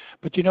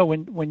 But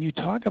when you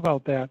talk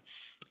about that,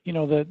 you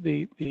know,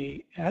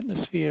 the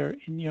atmosphere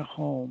in your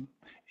home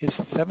is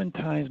 7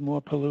 times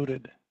more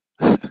polluted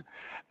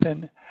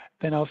than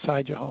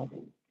outside your home.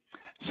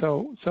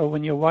 So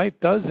when your wife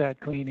does that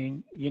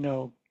cleaning, you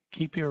know,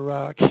 keep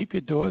your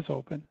doors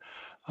open.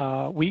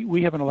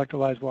 We have an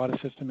electrolyzed water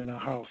system in our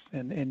house,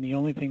 and the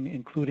only thing,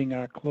 including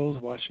our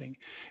clothes washing,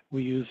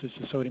 we use is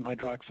the sodium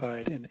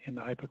hydroxide and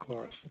the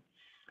hypochlorous.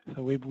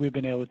 So we've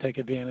been able to take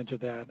advantage of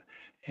that,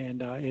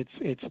 and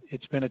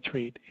it's been a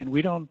treat. And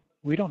we don't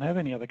have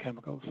any other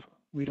chemicals.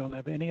 We don't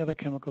have any other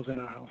chemicals in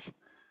our house.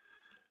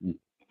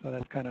 So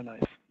that's kind of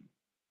nice.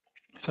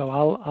 So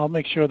I'll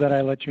make sure that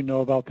I let you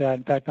know about that.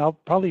 In fact, I'll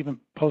probably even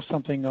post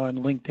something on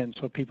LinkedIn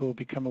so people will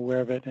become aware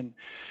of it, and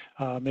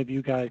maybe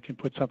you guys can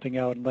put something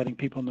out and letting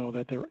people know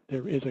that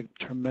there is a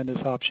tremendous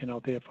option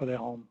out there for their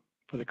home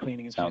for the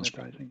cleaning and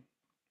sanitizing.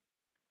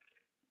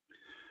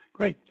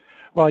 Great.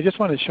 Well, I just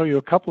wanted to show you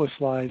a couple of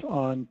slides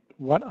on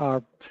what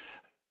our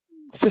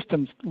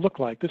systems look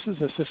like. This is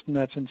a system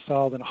that's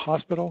installed in a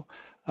hospital.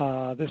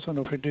 This one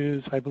will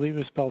produce, I believe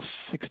it's about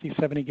 60,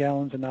 70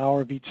 gallons an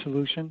hour of each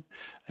solution.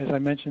 As I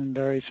mentioned,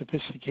 very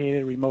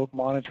sophisticated remote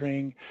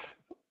monitoring.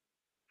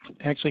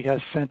 Actually has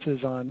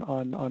sensors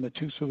on the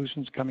 2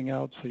 solutions coming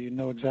out, so you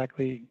know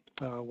exactly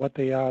what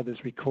they are.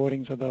 There's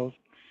recordings of those.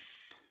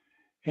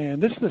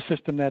 And this is a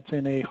system that's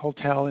in a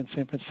hotel in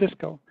San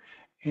Francisco.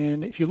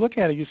 And if you look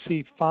at it, you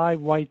see 5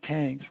 white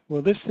tanks.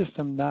 Well, this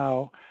system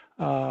now,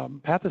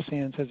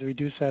 Pathosans has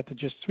reduced that to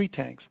just 3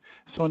 tanks.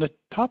 So on the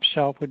top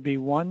shelf would be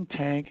 1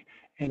 tank,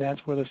 and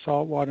that's where the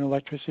salt water and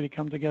electricity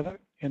come together,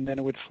 and then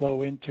it would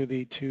flow into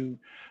the 2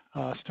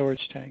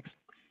 storage tanks.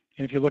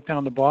 And if you look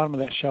down the bottom of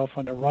that shelf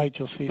on the right,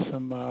 you'll see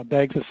some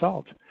bags of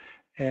salt,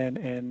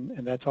 and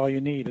that's all you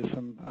need is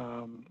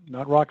some,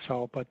 not rock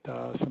salt, but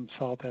some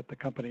salt that the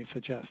company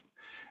suggests.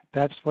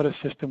 That's what a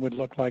system would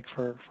look like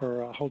for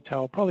a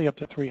hotel, probably up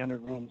to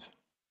 300 rooms.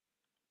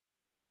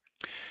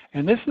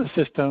 And this is a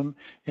system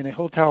in a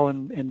hotel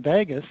in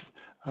Vegas,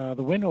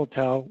 the Wynn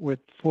Hotel, with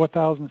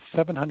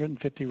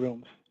 4,750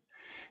 rooms.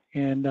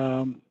 And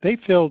they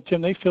fill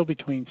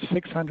between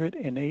 600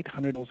 and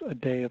 800 a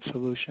day of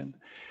solution.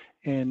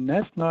 And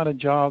that's not a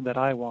job that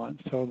I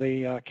want. So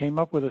they came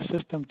up with a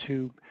system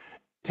to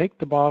take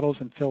the bottles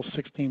and fill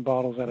 16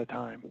 bottles at a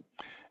time.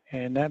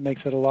 And that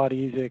makes it a lot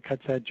easier. It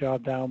cuts that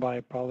job down by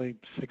probably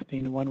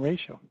 16-to-1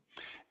 ratio.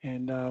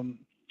 And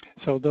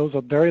so those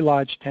are very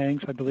large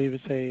tanks. I believe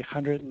it's a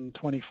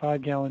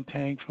 125-gallon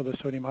tank for the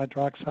sodium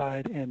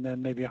hydroxide, and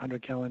then maybe a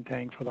 100-gallon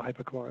tank for the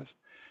hypochlorous.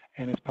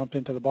 And it's pumped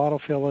into the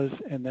bottle fillers,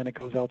 and then it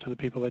goes out to the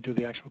people that do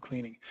the actual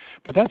cleaning.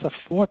 But that's a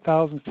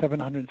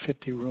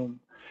 4,750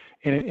 room.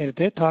 And if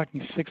they're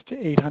talking 600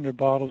 to 800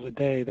 bottles a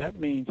day, that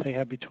means they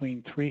have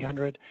between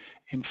 300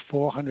 and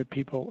 400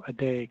 people a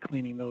day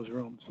cleaning those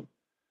rooms.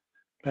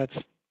 That's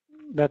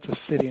a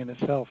city in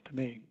itself to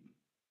me.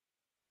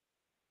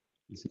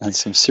 That's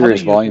some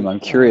serious volume. I'm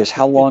curious,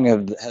 how long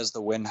has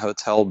the Wynn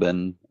Hotel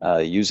been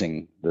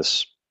using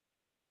this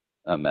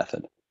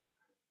method?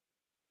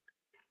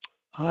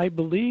 I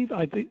believe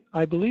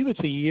it's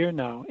a year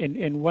now.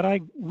 And what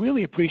I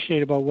really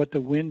appreciate about what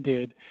the Wynn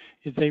did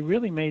is they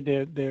really made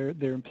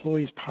their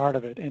employees part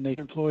of it, and they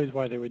employees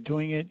while they were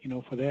doing it, you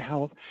know, for their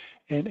health.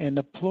 And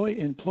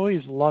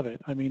employees love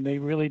it. I mean, they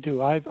really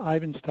do.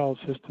 I've installed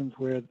systems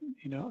where,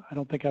 you know, I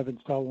don't think I've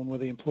installed one where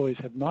the employees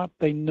have not.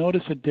 They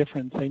notice a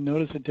difference. They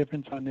notice a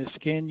difference on their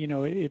skin. You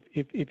know,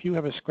 if you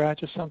have a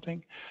scratch or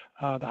something,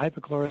 the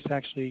hypochlorous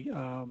actually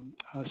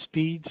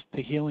speeds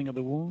the healing of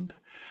the wound.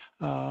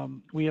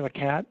 We have a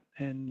cat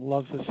and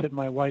loves to sit in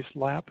my wife's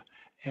lap,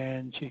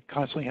 and she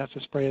constantly has to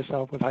spray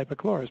herself with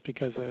hypochlorous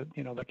because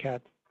you know, the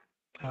cat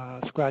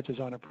scratches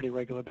on a pretty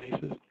regular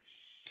basis.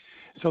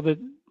 So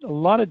a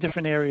lot of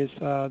different areas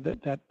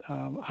that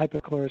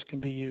hypochlorous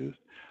can be used.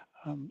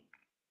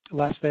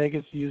 Las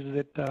Vegas uses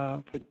it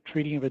for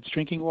treating of its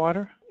drinking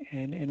water,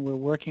 and we're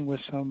working with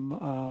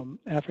some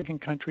African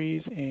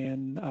countries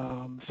and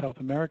South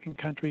American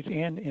countries,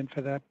 and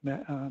for that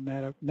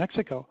matter,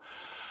 Mexico.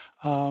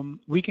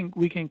 We can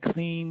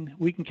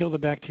kill the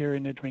bacteria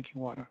in their drinking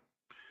water.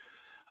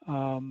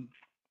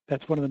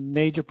 That's one of the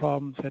major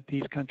problems that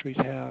these countries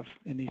have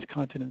and these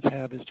continents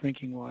have is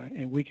drinking water,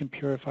 and we can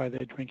purify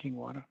their drinking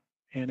water.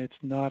 And it's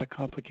not a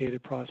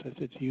complicated process.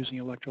 It's using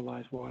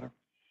electrolyzed water.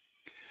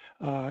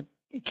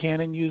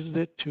 Canon uses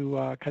it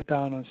to cut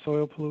down on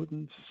soil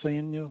pollutants.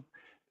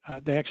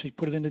 They actually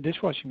put it into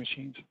dishwashing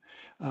machines.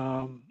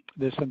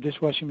 There's some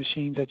dishwashing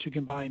machines that you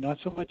can buy, not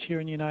so much here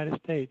in the United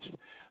States,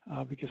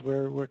 because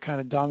we're kind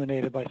of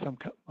dominated by some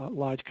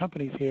large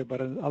companies here, but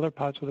in other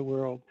parts of the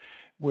world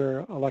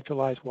where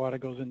electrolyzed water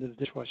goes into the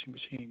dishwashing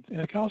machines.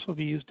 And it can also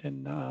be used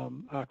in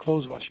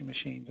clothes washing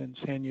machines, and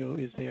Sanyo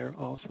is there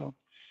also.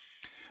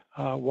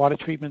 Water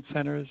treatment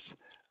centers,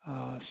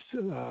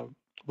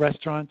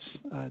 restaurants,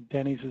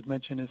 Denny's is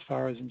mentioned as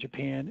far as in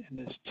Japan, and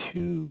there's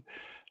 2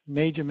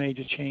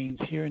 major chains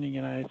here in the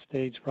United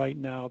States right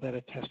now that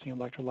are testing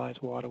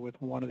electrolyzed water with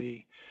one of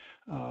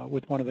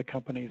the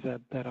companies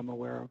that I'm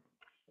aware of.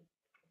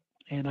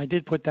 And I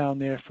did put down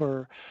there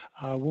for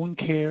wound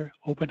care,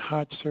 open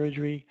heart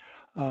surgery,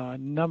 a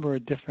number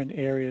of different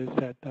areas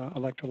that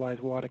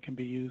electrolyzed water can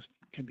be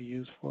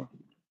used for.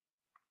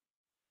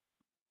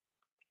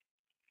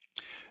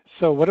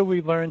 So what have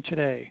we learned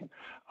today?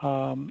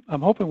 I'm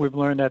hoping we've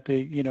learned that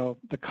the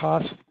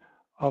cost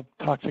of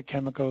toxic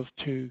chemicals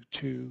to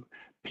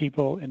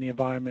people in the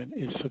environment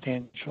is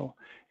substantial.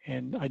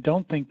 And I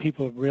don't think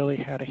people have really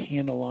had a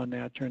handle on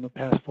that during the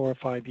past 4 or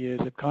 5 years.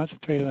 They've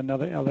concentrated on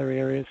other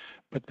areas,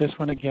 but this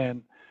one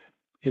again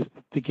is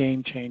the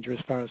game changer as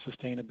far as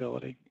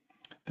sustainability.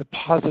 The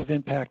positive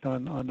impact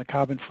on the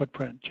carbon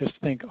footprint. Just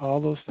think all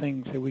those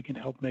things that we can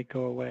help make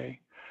go away.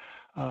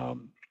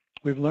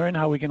 We've learned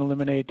how we can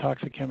eliminate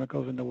toxic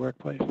chemicals in the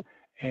workplace.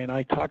 And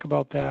I talk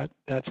about that.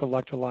 That's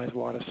electrolyzed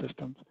water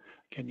systems.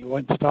 Can you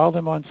install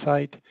them on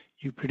site?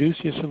 You produce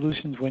your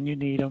solutions when you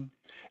need them,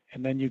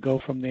 and then you go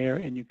from there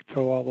and you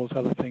throw all those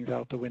other things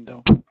out the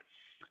window.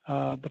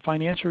 The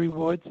financial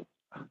rewards,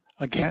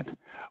 again,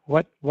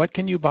 what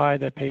can you buy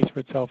that pays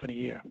for itself in a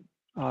year?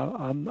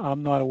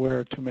 I'm not aware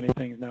of too many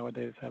things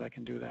nowadays that I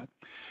can do that.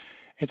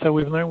 And so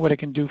we've learned what it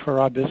can do for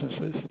our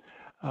businesses.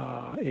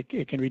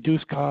 It can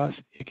reduce costs.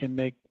 It can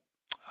make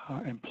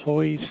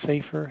employees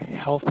safer,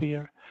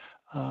 healthier,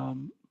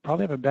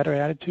 probably have a better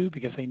attitude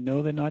because they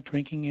know they're not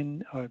drinking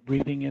in or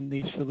breathing in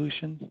these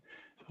solutions.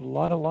 So a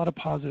lot of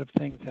positive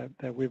things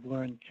that we've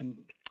learned can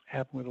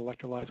happen with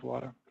electrolyzed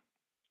water.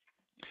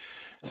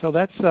 So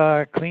that's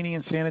cleaning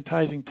and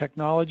sanitizing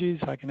technologies.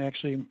 I can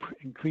actually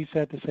increase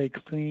that to say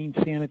cleaning,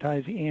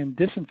 sanitizing, and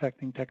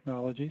disinfecting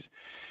technologies.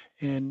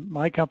 And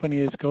my company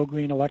is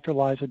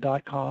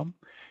gogreenelectrolyzer.com.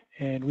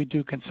 And we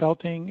do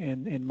consulting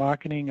and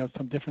marketing of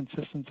some different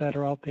systems that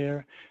are out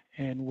there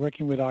and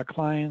working with our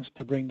clients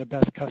to bring the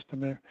best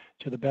customer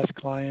to the best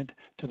client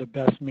to the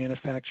best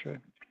manufacturer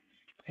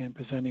and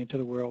presenting it to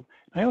the world.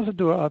 I also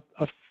do a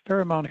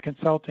fair amount of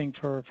consulting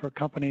for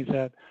companies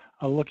that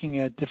are looking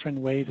at different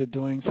ways of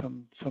doing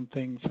some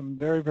things, some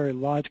very, very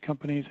large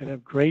companies that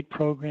have great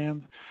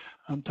programs.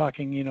 I'm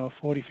talking,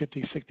 40,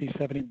 50, 60,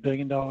 $70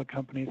 billion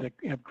companies that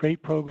have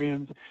great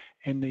programs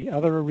in the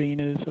other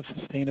arenas of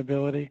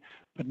sustainability,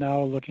 but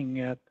now looking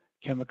at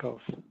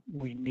chemicals.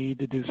 We need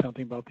to do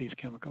something about these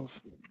chemicals.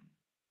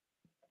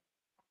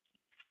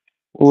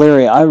 Well,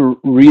 Larry, I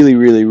really,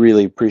 really,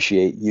 really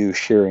appreciate you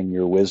sharing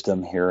your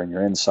wisdom here and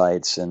your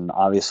insights. And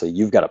obviously,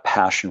 you've got a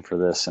passion for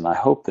this. And I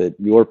hope that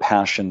your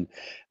passion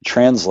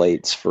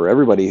translates for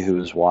everybody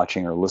who's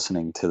watching or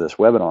listening to this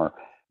webinar,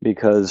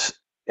 because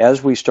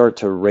as we start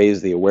to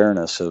raise the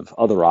awareness of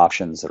other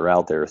options that are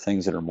out there,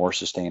 things that are more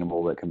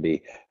sustainable, that can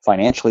be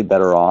financially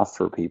better off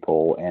for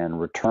people and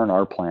return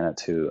our planet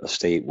to a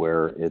state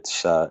where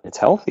it's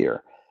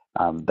healthier.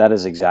 That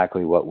is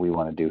exactly what we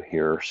want to do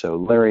here. So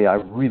Larry, I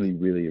really,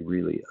 really,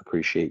 really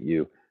appreciate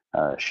you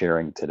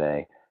sharing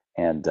today.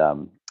 And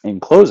in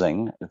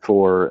closing,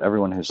 for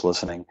everyone who's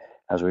listening,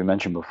 as we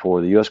mentioned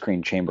before, the U.S.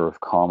 Green Chamber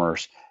of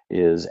Commerce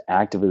is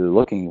actively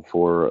looking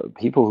for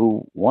people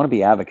who want to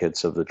be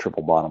advocates of the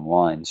triple bottom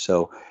line.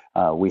 So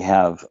we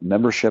have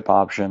membership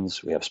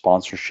options, we have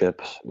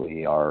sponsorships,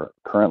 we are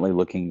currently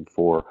looking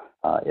for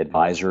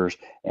advisors,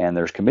 and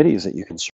there's committees that you can